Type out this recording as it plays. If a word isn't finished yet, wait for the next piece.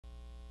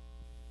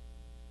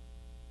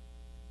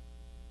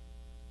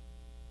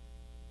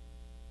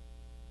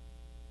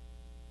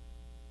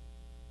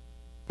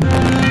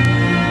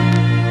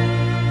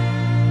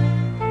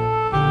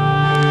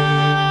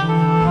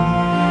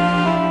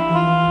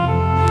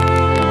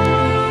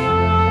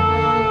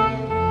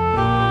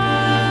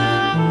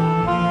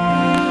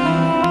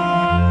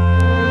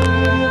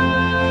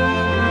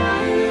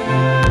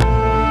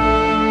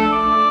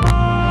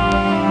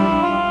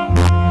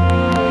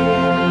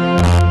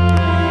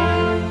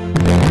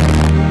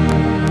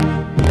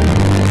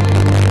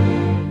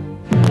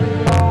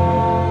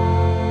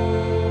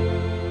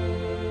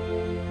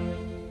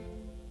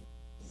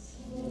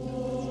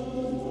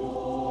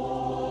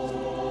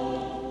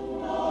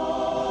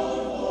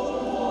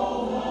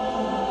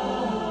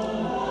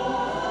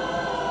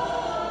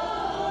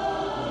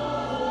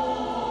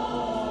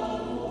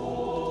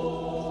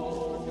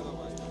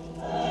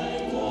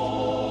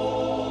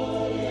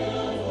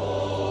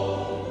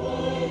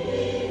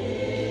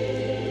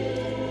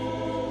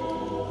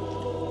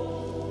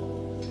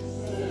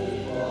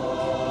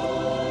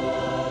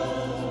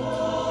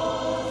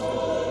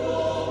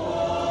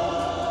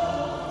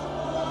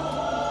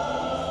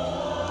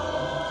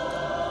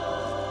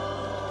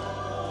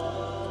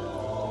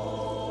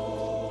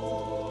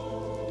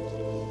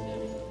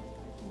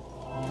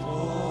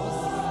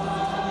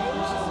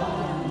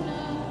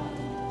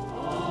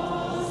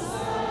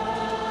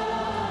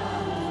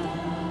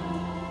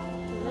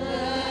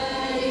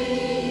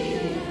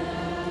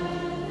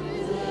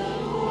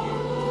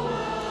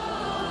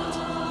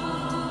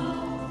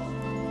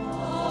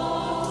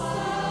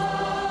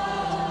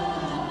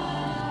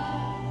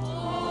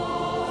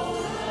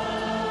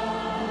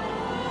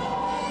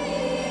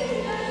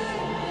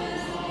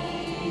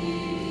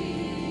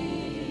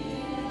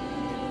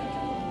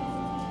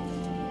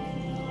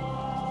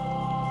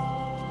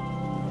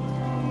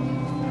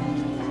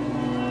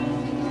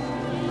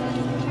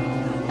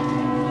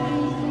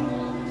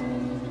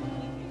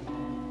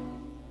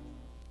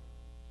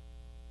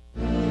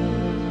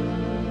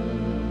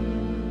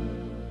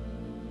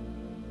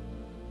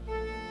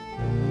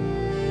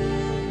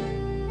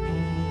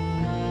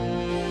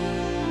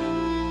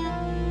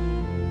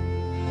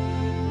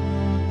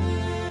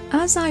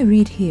As I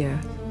read here,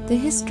 the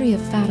history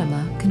of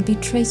Fatima can be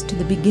traced to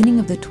the beginning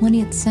of the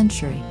 20th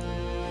century.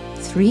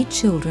 3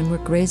 children were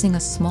grazing a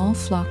small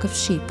flock of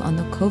sheep on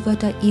the Cova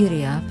da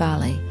Iria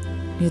valley,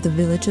 near the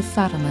village of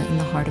Fatima in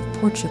the heart of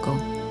Portugal.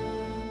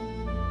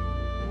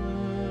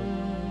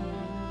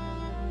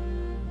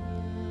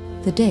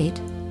 The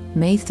date,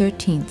 May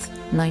 13th,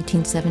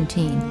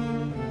 1917.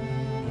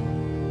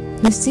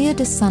 Lucia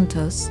de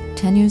Santos,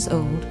 10 years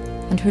old,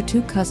 and her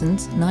 2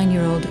 cousins,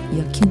 9-year-old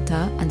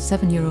Jacinta and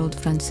 7-year-old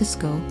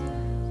Francisco,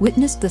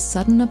 witnessed the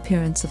sudden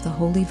appearance of the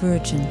Holy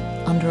Virgin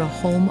under a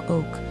holm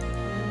oak.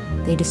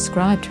 They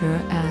described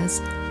her as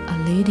a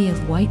lady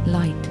of white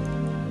light.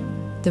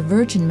 The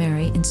Virgin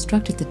Mary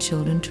instructed the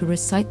children to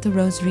recite the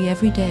rosary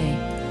every day.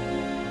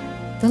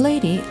 The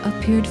lady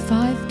appeared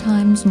 5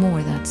 times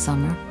more that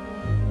summer.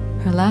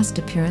 Her last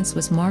appearance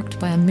was marked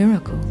by a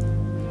miracle,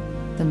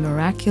 the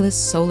miraculous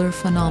solar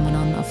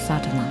phenomenon of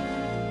Fatima.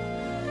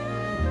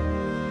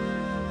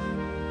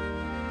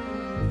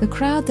 The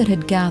crowd that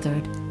had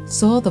gathered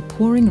saw the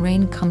pouring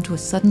rain come to a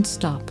sudden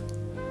stop.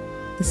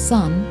 The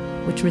sun,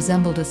 which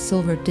resembled a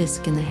silver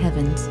disk in the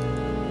heavens,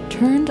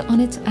 turned on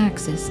its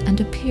axis and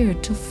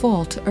appeared to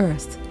fall to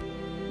earth.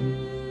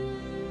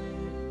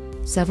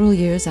 Several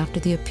years after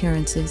the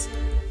appearances,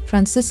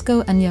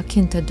 Francisco and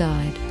Jacinta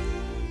died.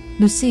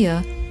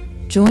 Lucia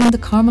joined the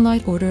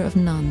Carmelite order of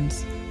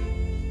nuns.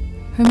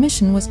 Her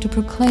mission was to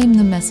proclaim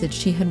the message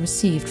she had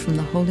received from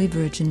the Holy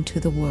Virgin to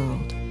the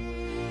world.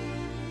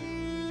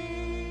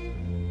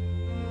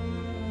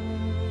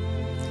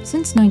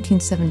 Since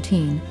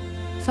 1917,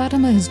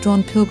 Fatima has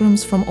drawn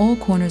pilgrims from all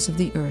corners of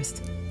the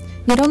earth.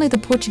 Yet only the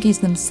Portuguese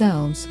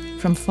themselves,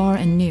 from far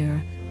and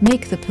near,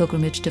 make the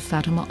pilgrimage to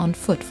Fatima on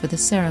foot for the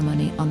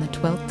ceremony on the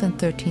 12th and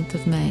 13th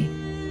of May.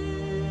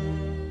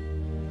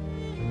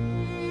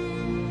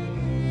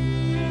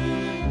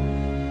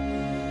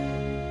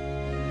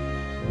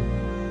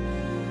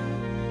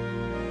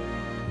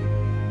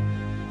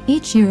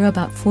 Each year,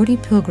 about 40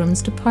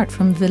 pilgrims depart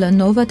from Vila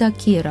Nova da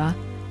Quira,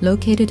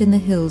 located in the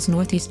hills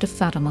northeast of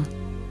Fatima.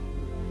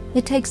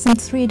 It takes them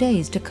 3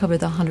 days to cover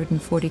the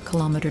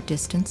 140-kilometer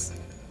distance.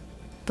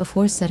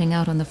 Before setting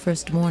out on the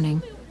first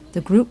morning, the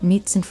group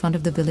meets in front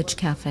of the village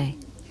cafe.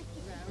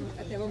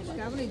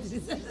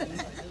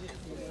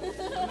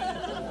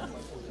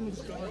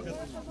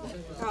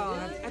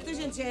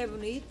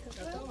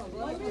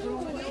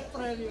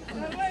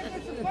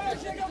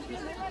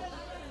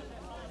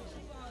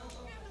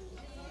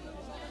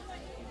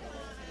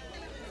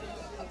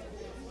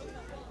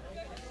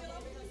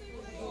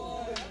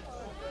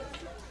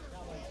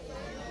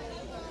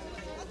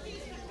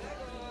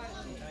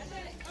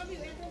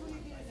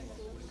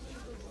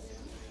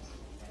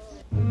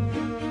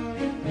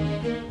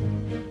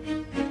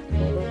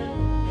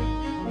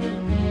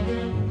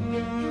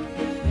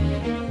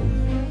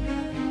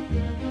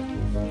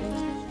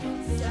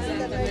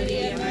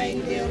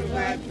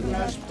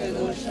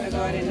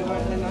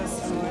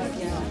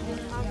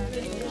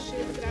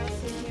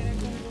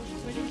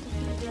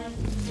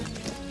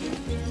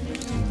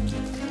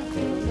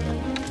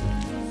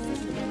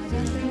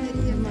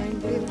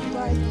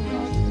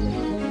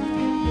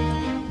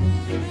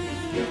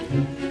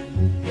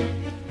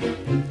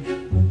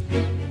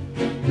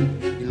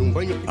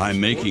 I'm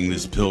making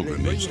this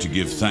pilgrimage to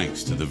give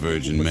thanks to the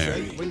Virgin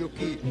Mary.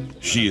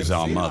 She is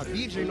our mother.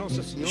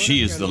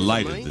 She is the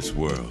light of this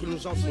world,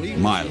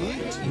 my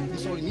light,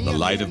 the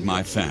light of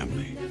my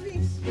family.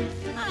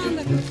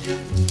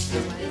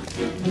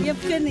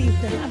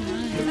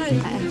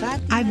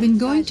 I've been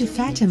going to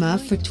Fatima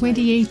for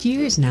 28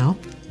 years now.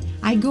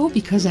 I go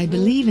because I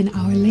believe in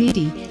Our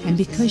Lady and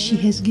because she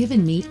has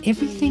given me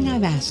everything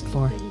I've asked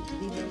for.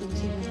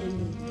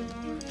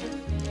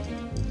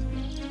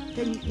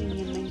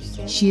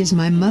 She is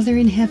my mother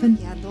in heaven,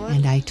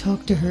 and I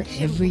talk to her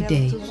every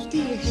day.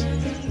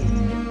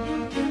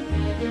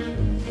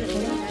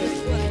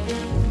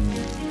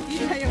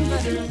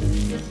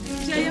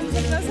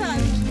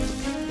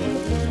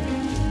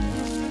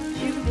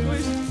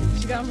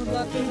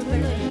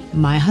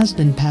 My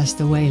husband passed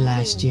away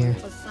last year.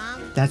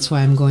 That's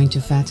why I'm going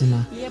to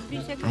Fatima.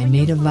 I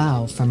made a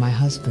vow for my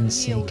husband's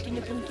sake.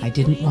 I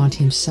didn't want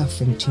him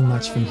suffering too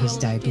much from his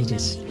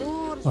diabetes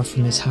or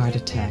from his heart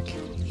attack.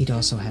 He'd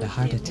also had a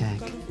heart attack.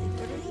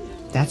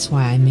 That's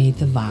why I made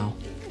the vow,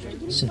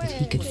 so that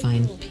he could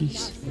find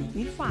peace.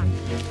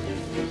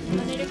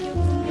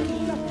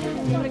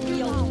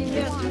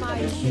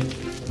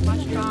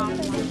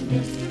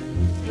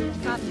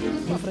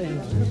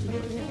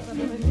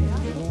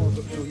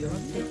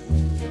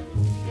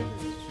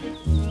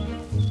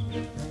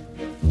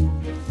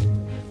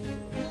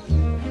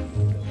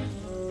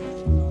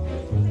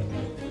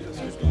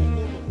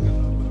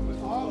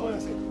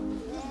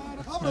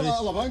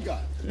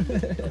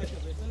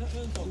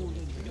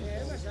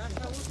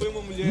 Foi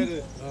uma mulher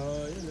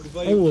que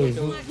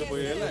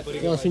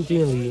veio. Ela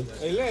sentiu ali.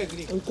 É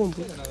elétrico. Eu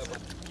compro.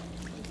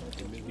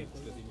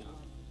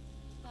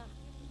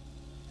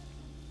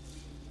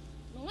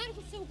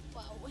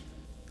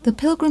 The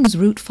pilgrim's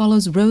route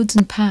follows roads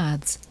and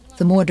paths.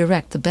 The more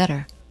direct, the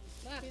better.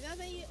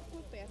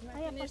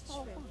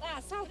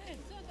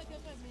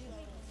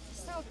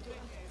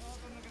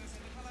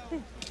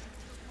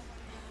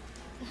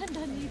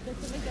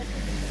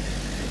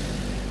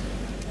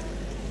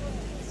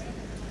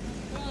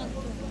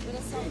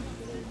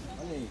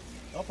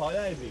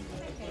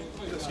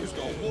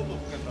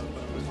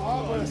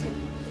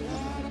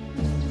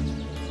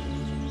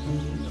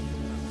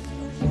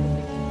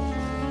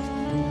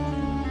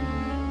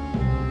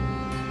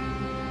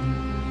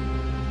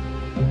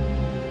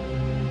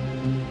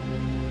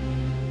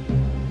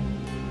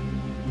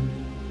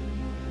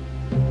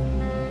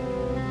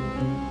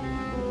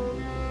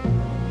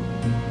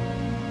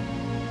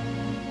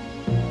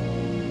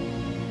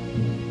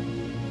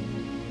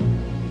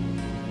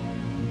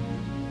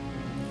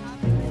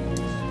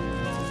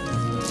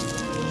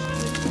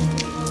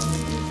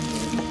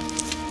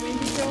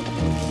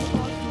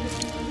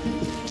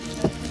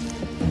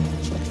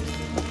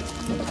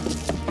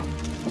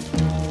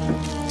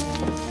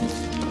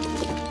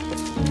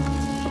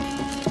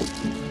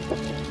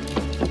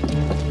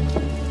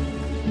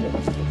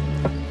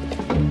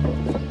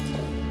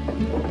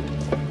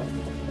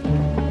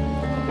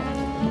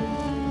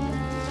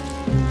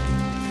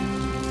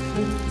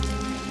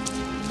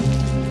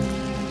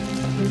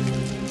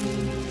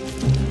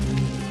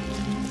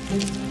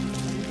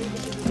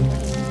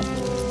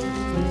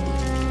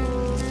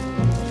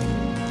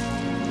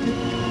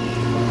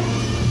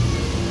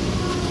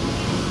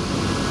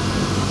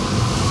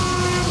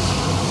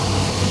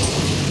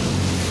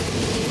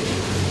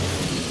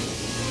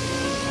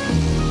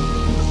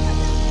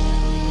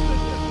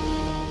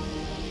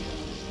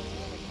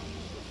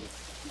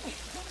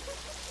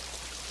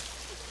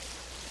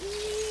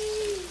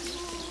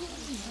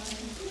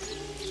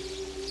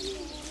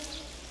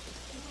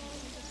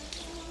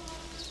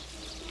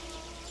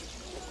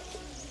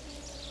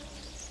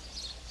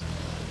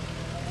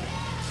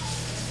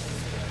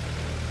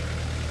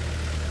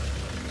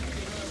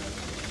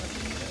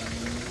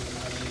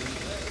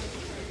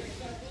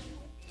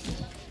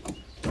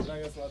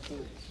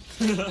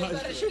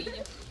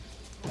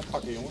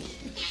 Aqui,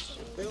 jongens.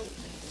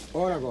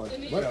 Ora agora.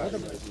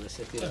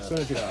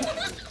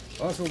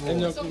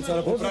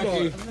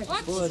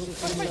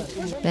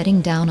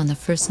 Bedding down on the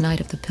first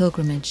night of the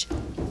pilgrimage,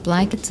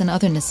 blankets and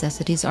other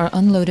necessities are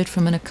unloaded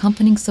from an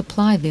accompanying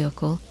supply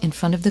vehicle in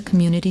front of the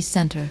community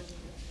center.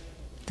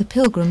 The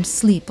pilgrims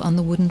sleep on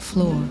the wooden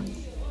floor.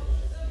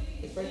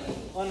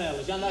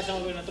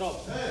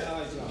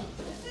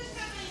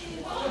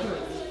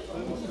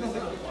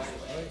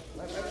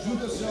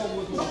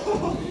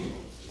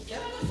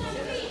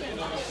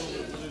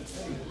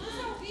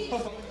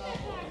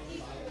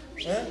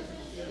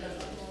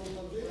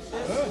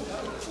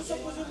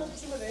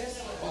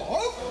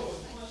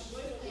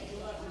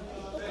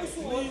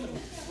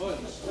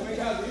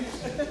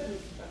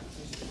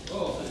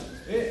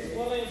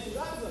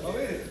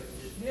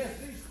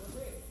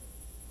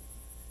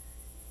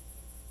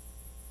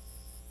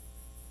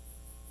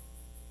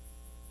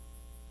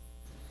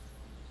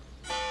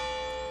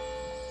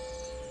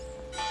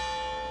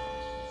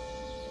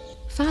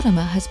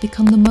 Fatima has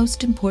become the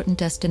most important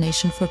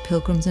destination for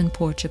pilgrims in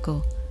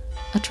Portugal,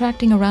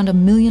 attracting around 1.5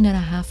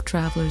 million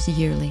travelers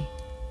yearly.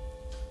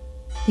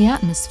 The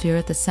atmosphere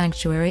at the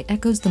sanctuary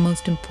echoes the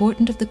most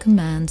important of the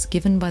commands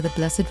given by the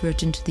Blessed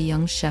Virgin to the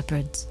young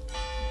shepherds: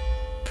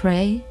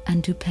 pray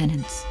and do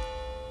penance.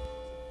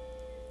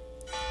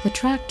 The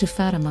track to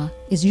Fatima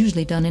is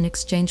usually done in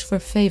exchange for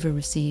favor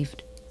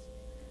received.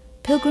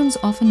 Pilgrims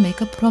often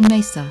make a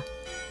promesa,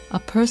 a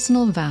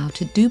personal vow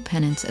to do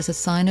penance as a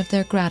sign of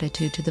their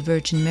gratitude to the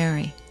Virgin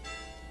Mary.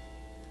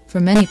 For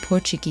many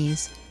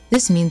Portuguese,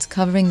 this means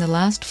covering the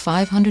last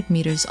 500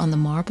 meters on the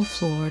marble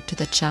floor to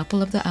the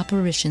Chapel of the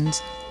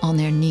Apparitions on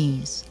their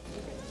knees.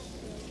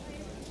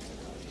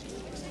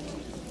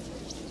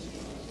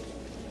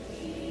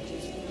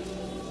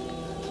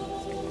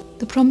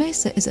 The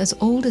promesa is as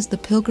old as the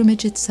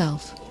pilgrimage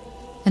itself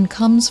and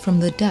comes from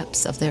the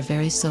depths of their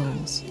very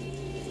souls.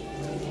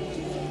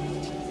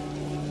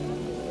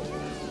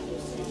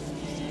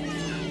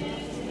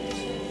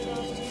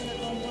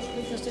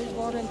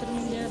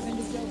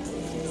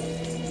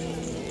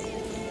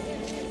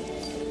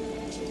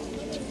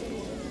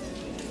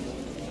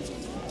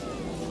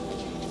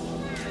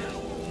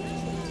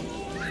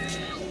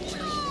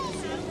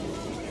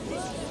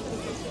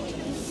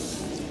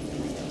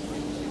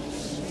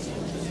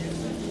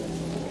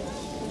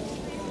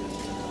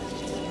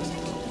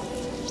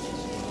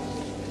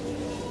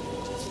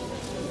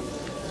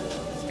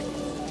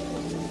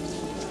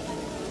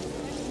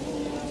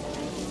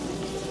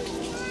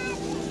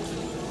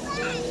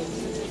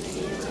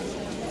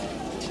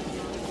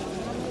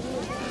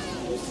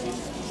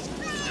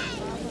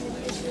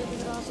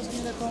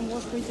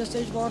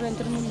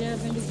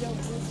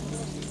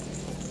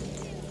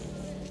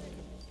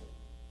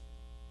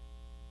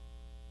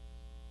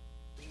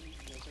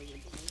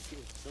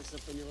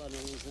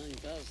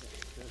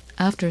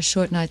 After a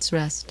short night's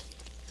rest,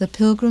 the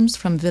pilgrims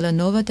from Vila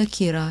Nova da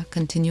Quira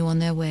continue on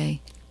their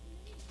way.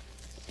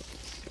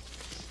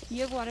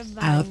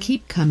 I'll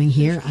keep coming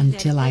here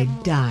until I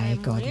die,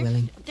 God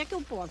willing,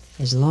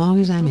 as long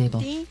as I'm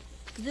able.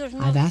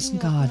 I've asked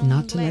God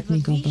not to let me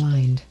go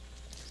blind.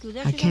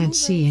 I can't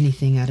see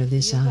anything out of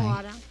this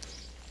eye.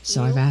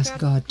 So I've asked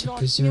God to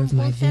preserve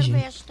my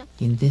vision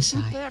in this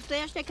eye.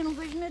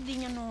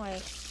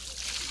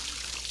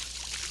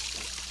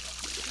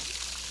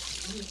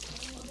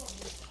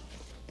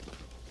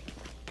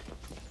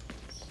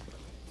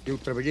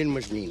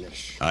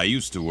 I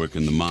used to work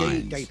in the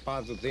mines.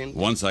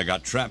 Once I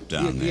got trapped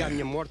down there.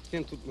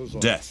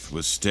 Death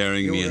was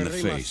staring me in the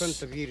face.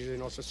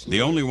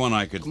 The only one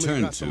I could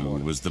turn to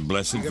was the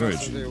Blessed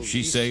Virgin.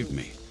 She saved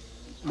me.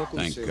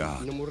 Thank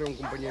God.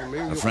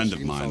 A friend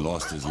of mine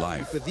lost his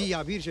life.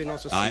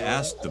 I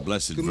asked the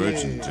Blessed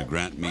Virgin to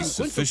grant me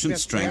sufficient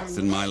strength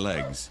in my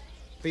legs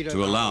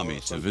to allow me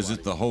to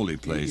visit the holy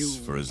place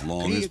for as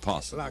long as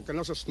possible.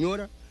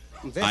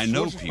 I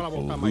know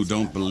people who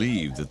don't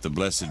believe that the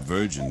Blessed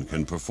Virgin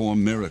can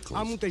perform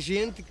miracles,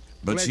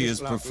 but she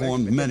has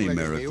performed many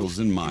miracles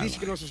in my life.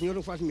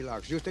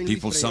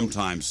 People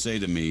sometimes say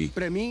to me,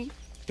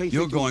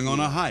 "You're going on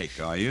a hike,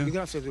 are you?"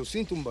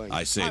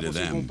 I say to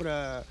them,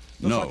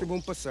 "No,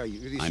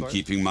 I'm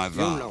keeping my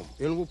vow,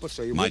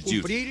 my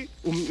duty."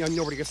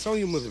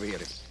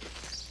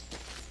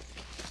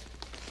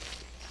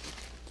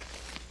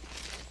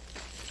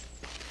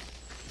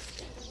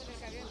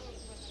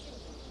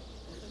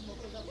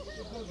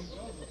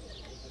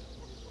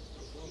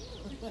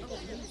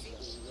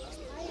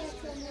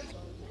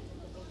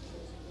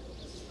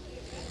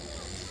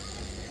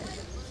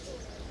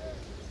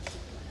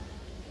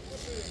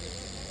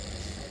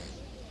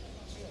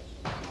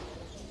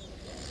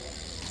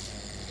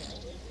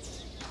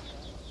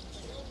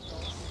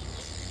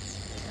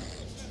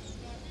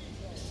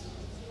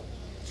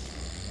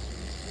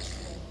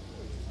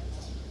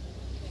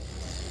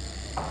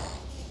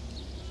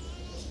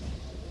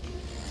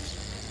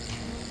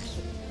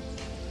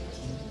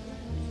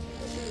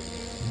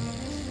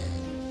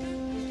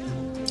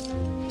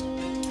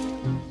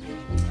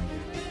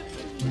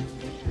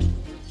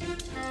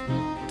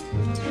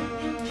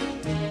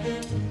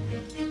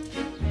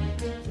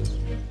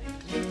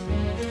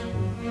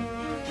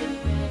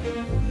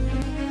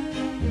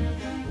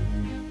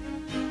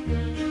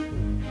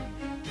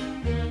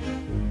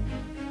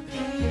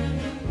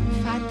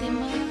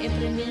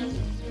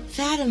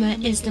 Fatima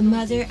is the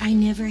mother I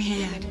never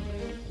had.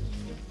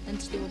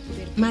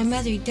 My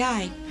mother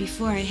died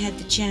before I had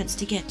the chance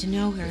to get to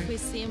know her.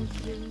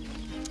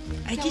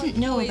 I didn't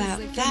know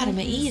about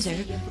Fatima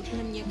either,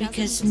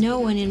 because no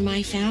one in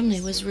my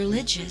family was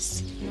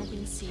religious.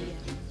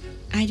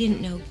 I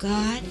didn't know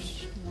God.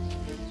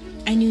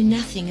 I knew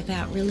nothing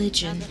about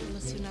religion.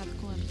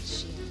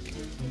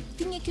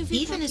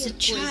 Even as a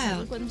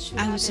child,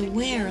 I was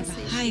aware of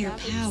a higher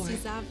power.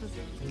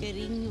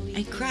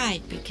 I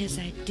cried because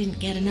I didn't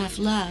get enough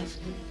love.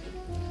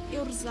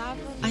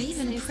 I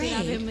even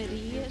prayed,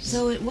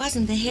 though it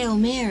wasn't the Hail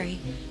Mary.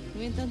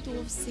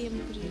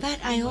 But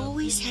I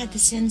always had the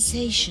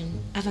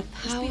sensation of a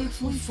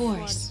powerful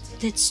force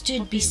that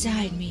stood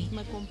beside me,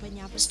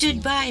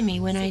 stood by me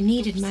when I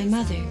needed my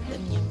mother.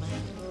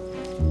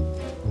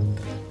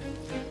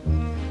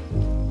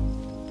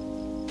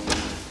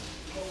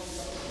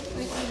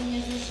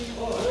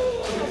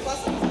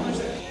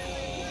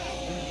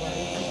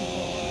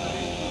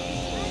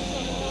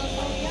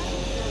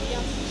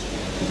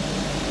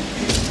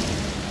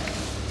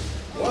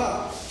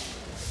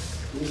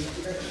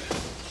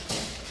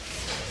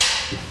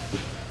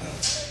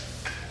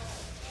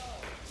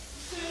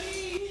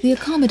 The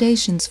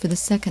accommodations for the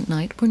second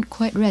night weren't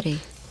quite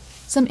ready.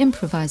 Some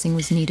improvising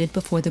was needed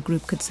before the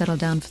group could settle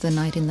down for the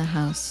night in the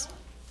house,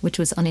 which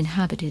was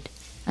uninhabited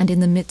and in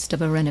the midst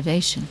of a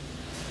renovation.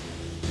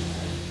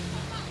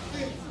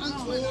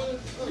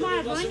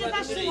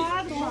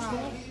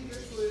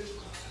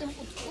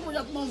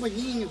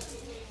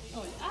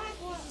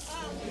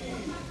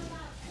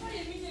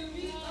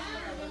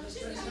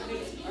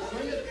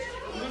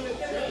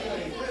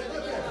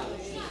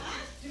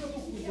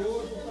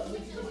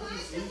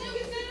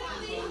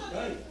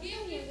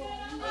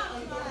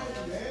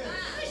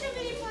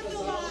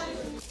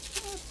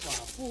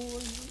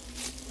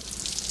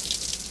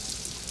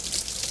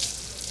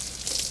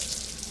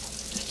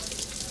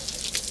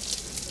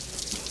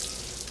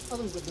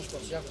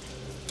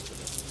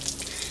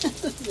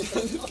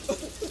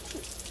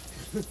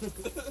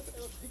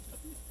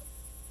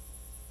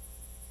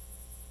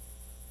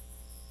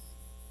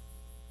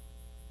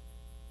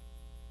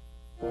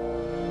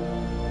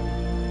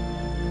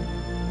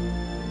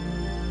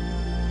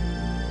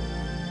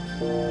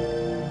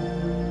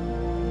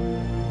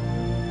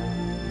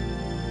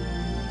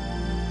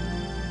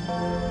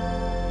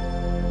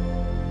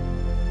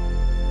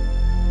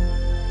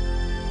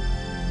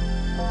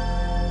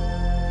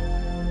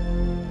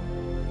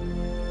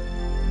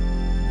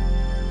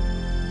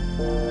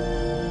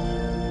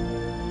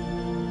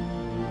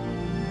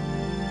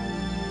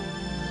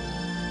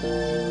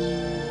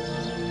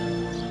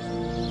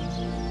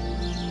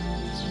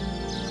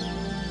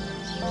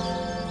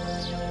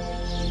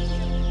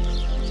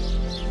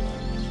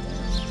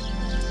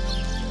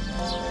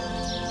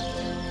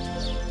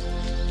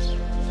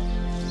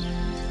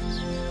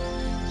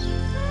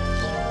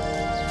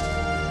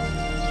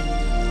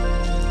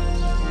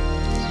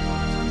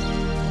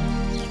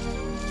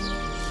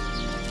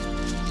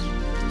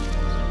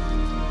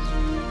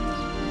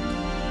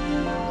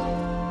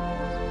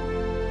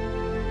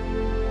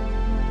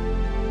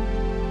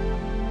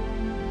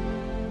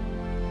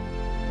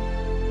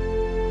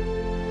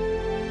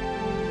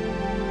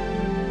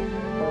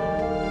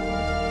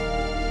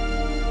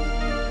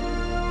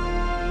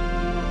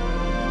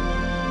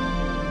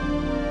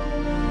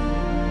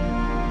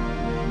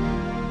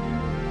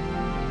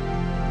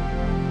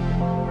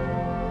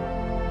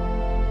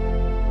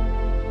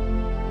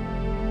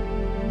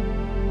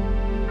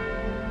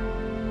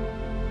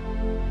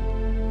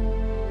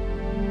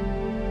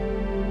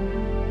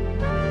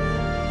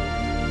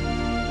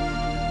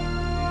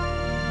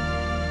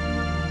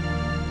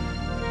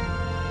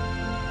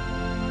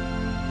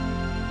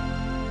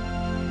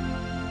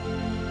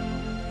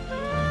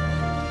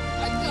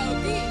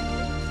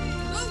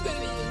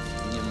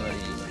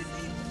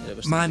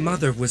 My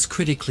mother was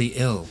critically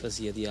ill.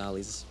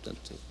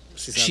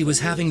 She was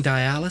having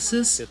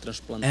dialysis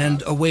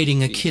and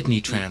awaiting a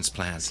kidney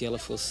transplant.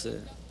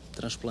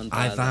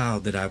 I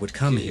vowed that I would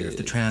come here if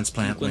the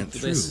transplant went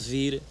through,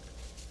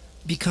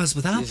 because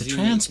without the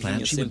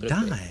transplant she would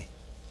die.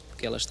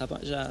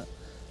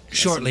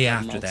 Shortly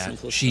after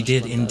that, she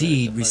did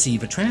indeed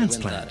receive a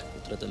transplant.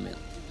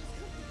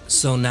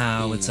 So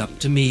now it's up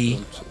to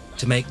me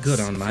to make good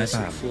on my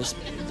vow.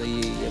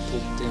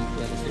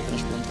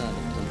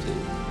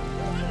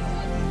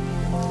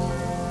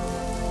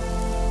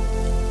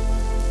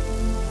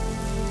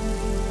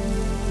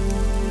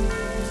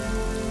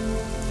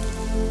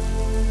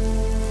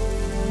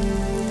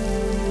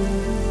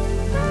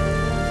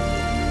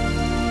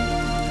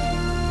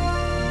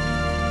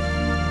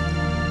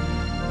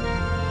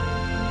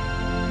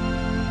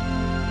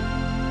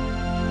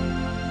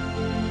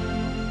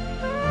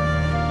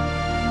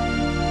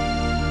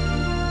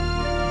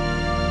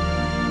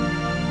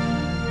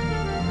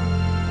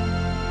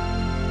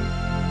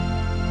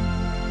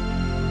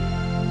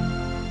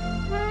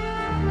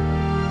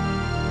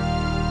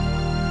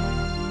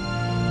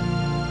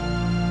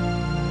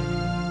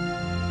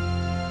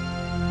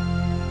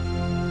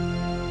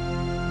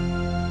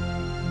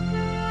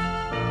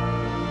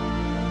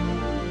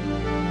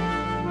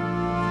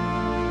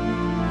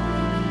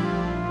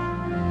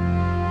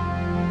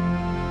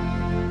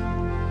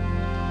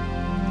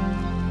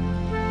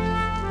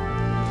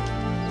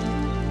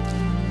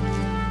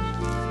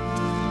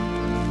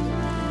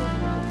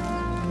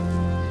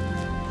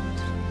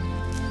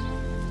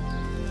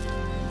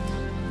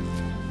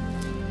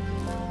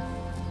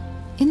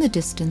 In the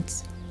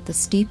distance, the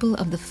steeple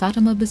of the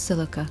Fatima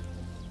Basilica.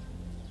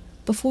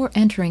 Before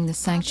entering the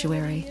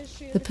sanctuary,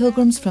 the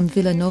pilgrims from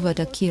Villanova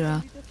da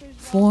Quira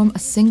form a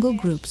single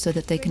group so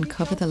that they can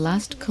cover the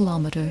last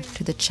kilometer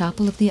to the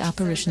Chapel of the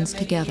Apparitions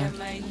together.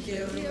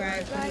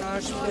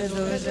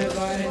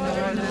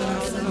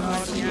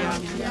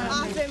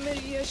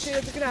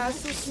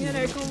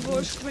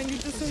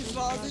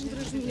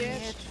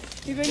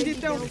 E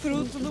bendito é o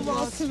fruto do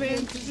vosso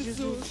ventre,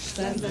 Jesus.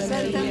 Santa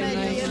Maria,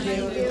 Mãe de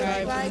Deus,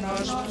 rogai por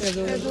nós,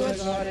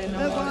 pecadores,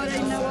 agora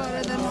e na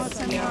hora da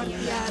nossa morte.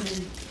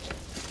 Amém.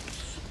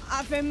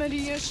 Ave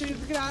Maria, cheia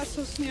de graça,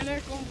 o Senhor é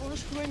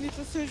convosco,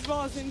 bendita sois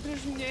vós entre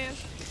as mulheres,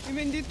 e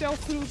bendito é o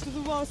fruto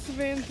do vosso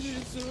ventre,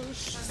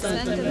 Jesus.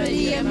 Santa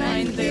Maria,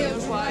 Mãe de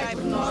Deus, rogai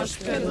por nós,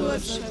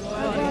 pecadores,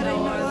 agora e na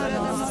hora da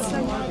nossa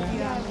morte.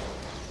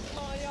 Amém.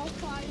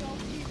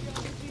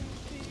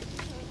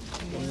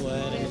 Como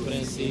era no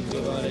princípio,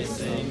 agora e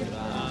sempre.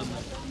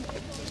 Amém.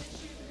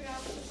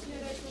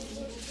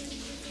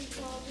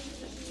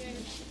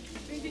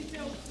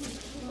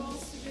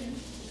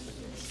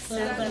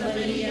 Santa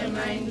Maria,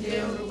 Mãe de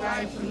Deus,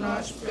 rogai por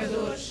nós,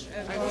 pecadores,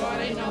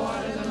 agora e na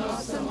hora da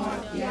nossa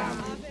morte.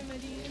 Amém.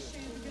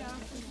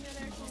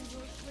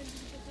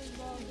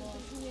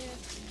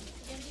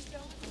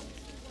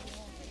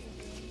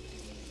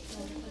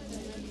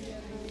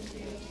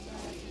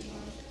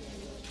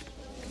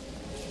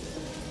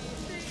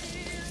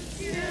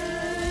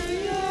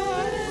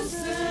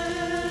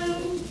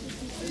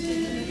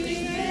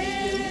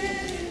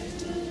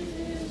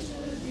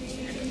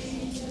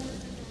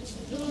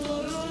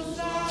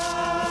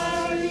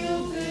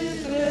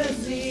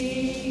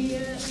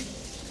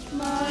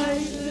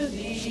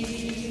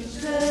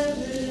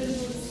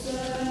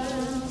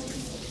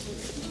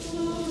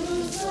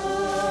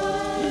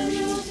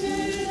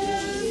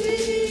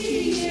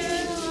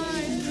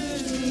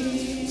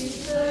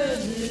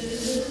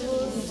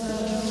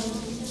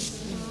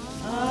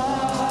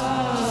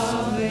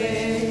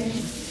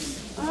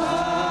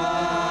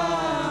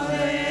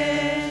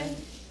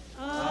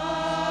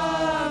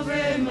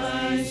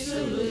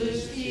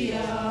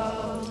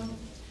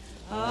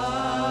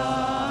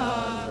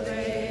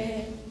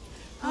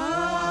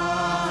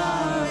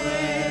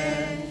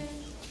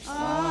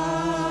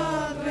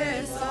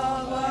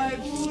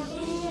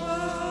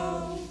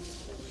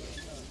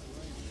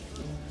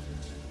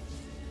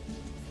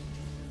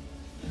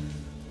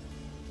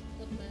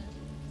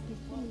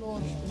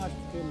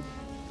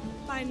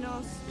 Pai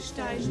nosso que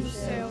estais no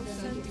céu,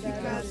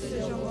 santificado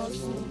seja o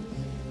vosso nome.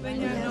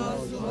 Venha a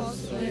nós o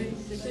vosso reino,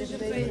 seja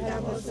feita a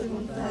vossa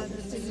vontade,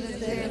 assim na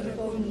terra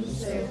como no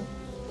céu.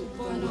 O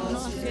pão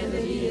nosso de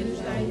cada dia nos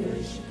dai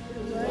hoje.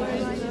 Perdoai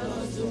as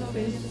nossas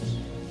ofensas,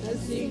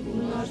 assim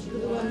como nós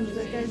perdoamos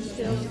a quem nos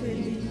tem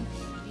ofendido.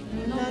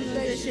 Não nos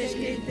deixeis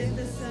cair em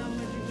tentação,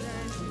 mas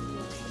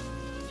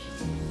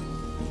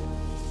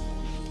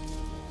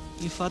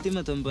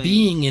livrai-nos.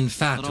 Being in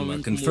Fatima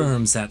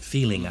confirms that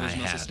feeling I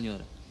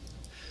had.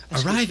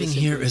 Arriving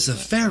here is a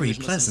very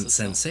pleasant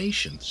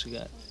sensation.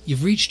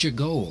 You've reached your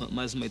goal.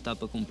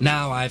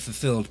 Now I've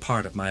fulfilled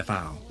part of my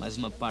vow.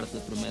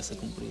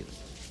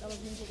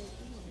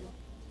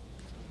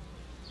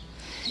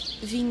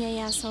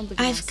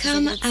 I've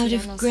come out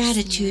of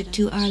gratitude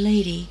to Our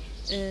Lady.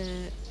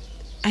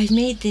 I've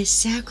made this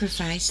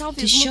sacrifice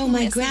to show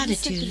my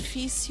gratitude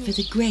for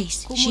the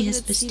grace she has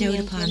bestowed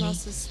upon me.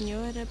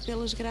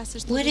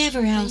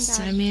 Whatever else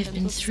I may have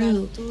been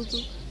through,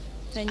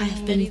 I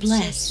have been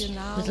blessed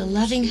with a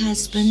loving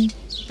husband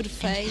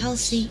and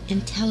healthy,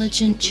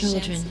 intelligent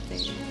children.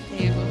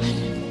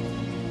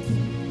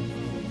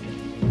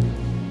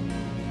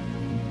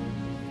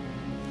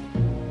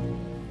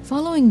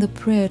 Following the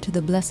prayer to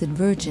the Blessed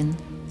Virgin,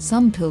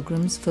 some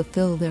pilgrims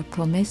fulfill their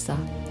promesa.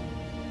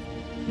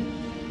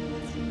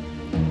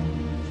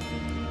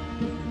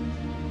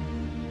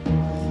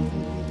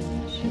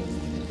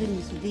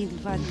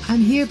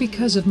 I'm here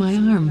because of my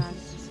arm.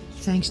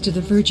 Thanks to the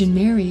Virgin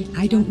Mary,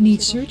 I don't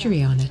need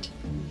surgery on it.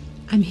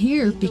 I'm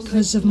here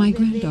because of my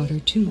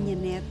granddaughter,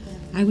 too.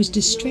 I was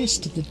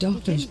distressed at the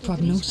doctor's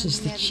prognosis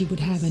that she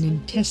would have an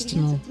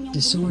intestinal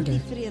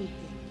disorder.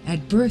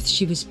 At birth,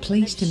 she was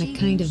placed in a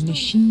kind of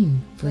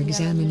machine for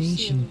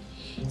examination,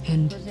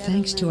 and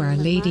thanks to Our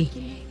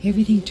Lady,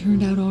 everything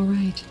turned out all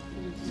right.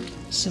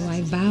 So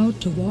I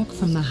vowed to walk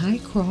from the high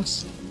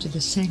cross to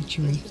the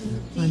sanctuary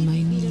on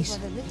my knees.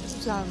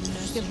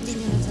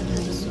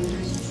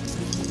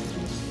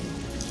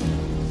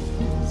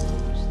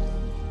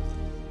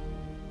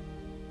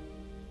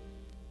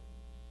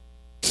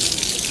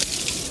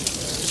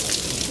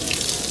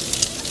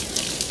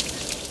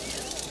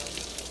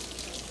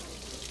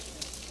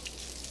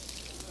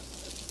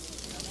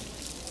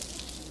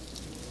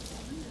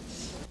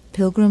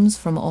 Pilgrims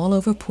from all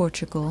over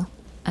Portugal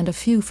and a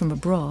few from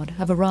abroad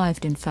have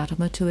arrived in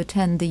Fatima to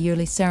attend the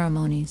yearly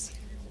ceremonies.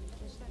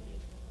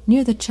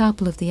 Near the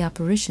chapel of the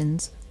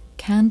apparitions,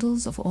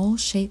 candles of all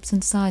shapes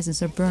and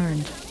sizes are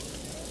burned.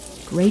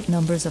 Great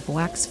numbers of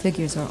wax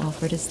figures are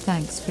offered as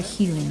thanks for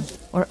healing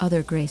or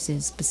other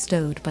graces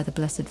bestowed by the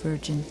Blessed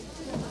Virgin.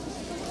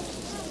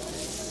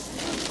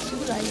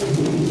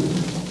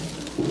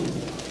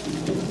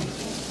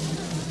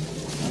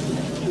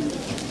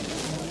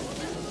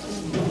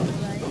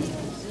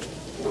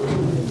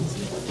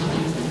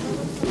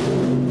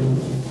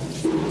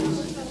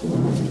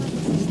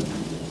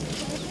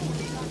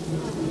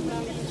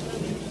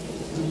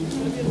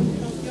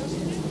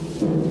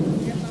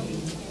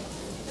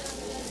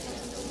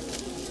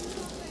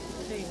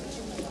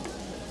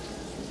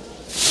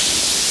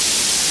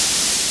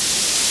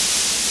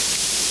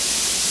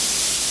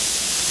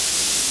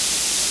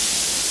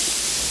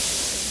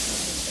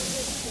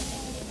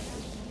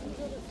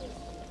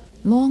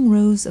 Long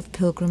rows of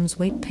pilgrims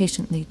wait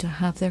patiently to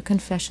have their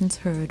confessions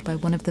heard by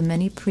one of the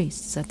many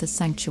priests at the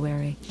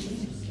sanctuary.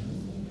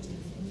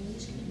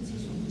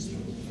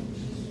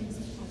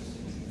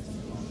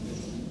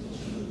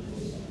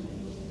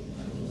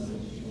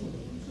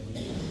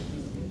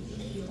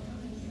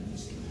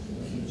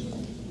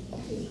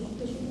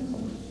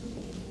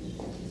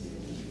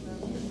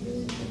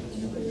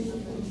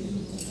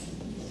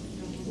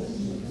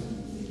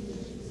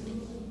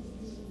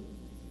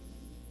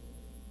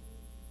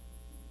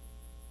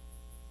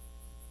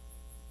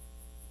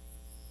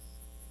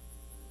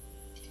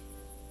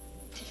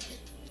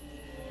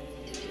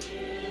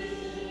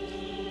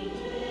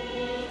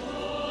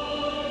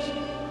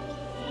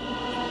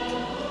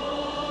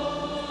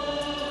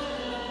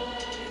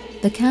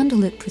 The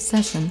candlelit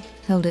procession,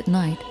 held at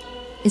night,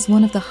 is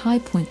one of the high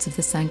points of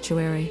the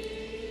sanctuary.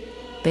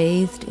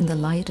 Bathed in the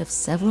light of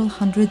several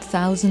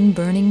 100,000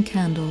 burning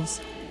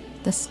candles,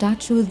 the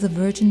statue of the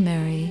Virgin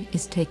Mary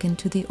is taken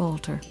to the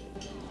altar.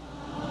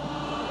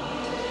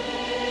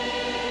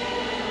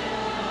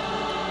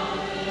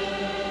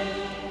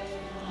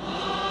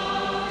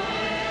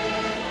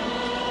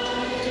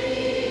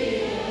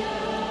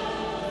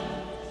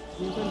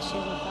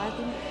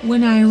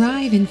 When I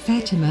arrive in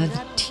Fatima,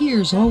 the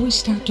tears always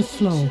start to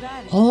flow,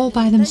 all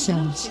by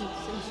themselves.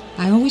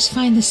 I always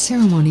find the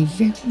ceremony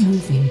very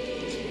moving.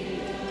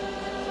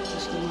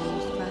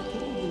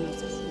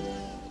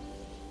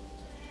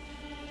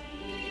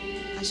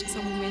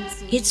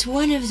 It's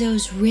one of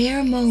those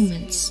rare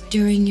moments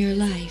during your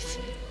life,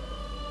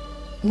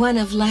 one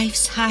of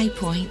life's high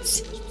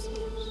points.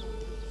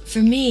 For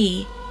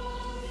me,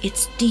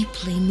 it's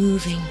deeply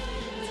moving.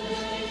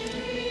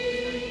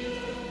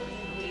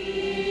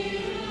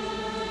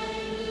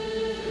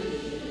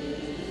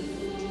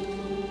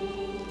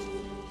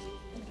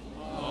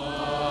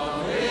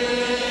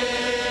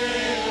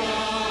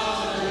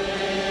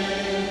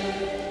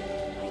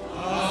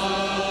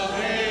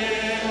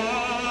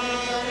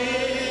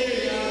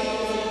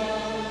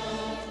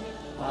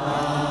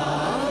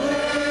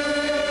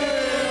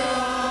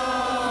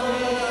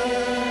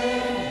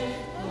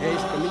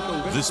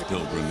 This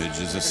pilgrimage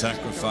is a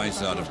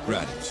sacrifice out of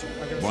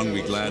gratitude, one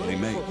we gladly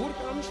make.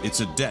 It's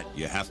a debt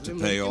you have to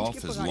pay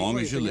off as long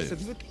as you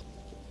live.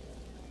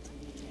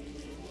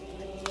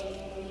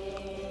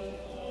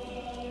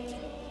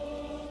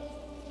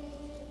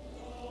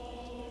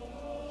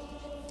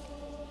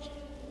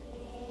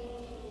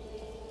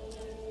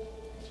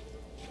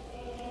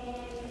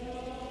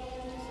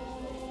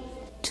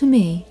 To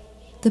me,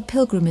 the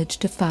pilgrimage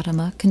to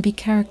Fatima can be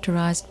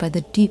characterized by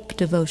the deep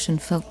devotion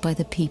felt by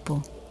the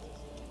people.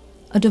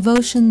 A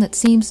devotion that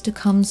seems to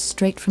come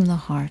straight from the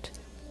heart.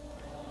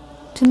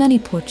 To many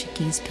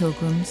Portuguese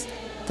pilgrims,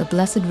 the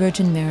Blessed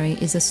Virgin Mary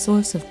is a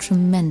source of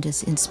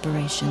tremendous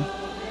inspiration.